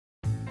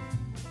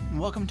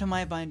Welcome to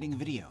my binding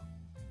video.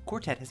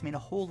 Quartet has made a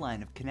whole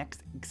line of Connect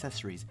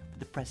accessories for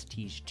the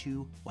Prestige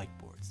 2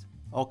 whiteboards.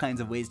 All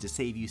kinds of ways to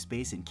save you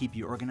space and keep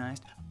you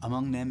organized.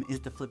 Among them is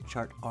the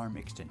Flipchart arm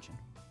extension.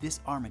 This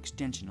arm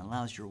extension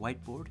allows your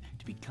whiteboard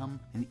to become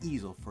an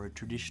easel for a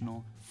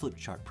traditional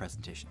Flipchart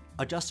presentation.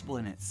 Adjustable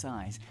in its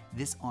size,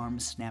 this arm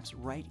snaps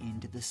right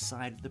into the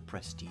side of the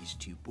Prestige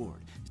 2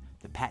 board.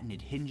 The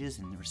patented hinges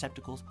and the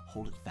receptacles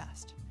hold it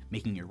fast,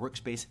 making your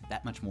workspace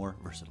that much more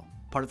versatile.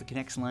 Part of the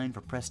Connects line for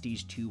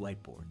Prestige 2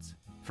 whiteboards.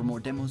 For more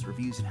demos,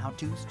 reviews, and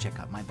how-tos, check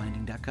out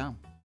MyBinding.com.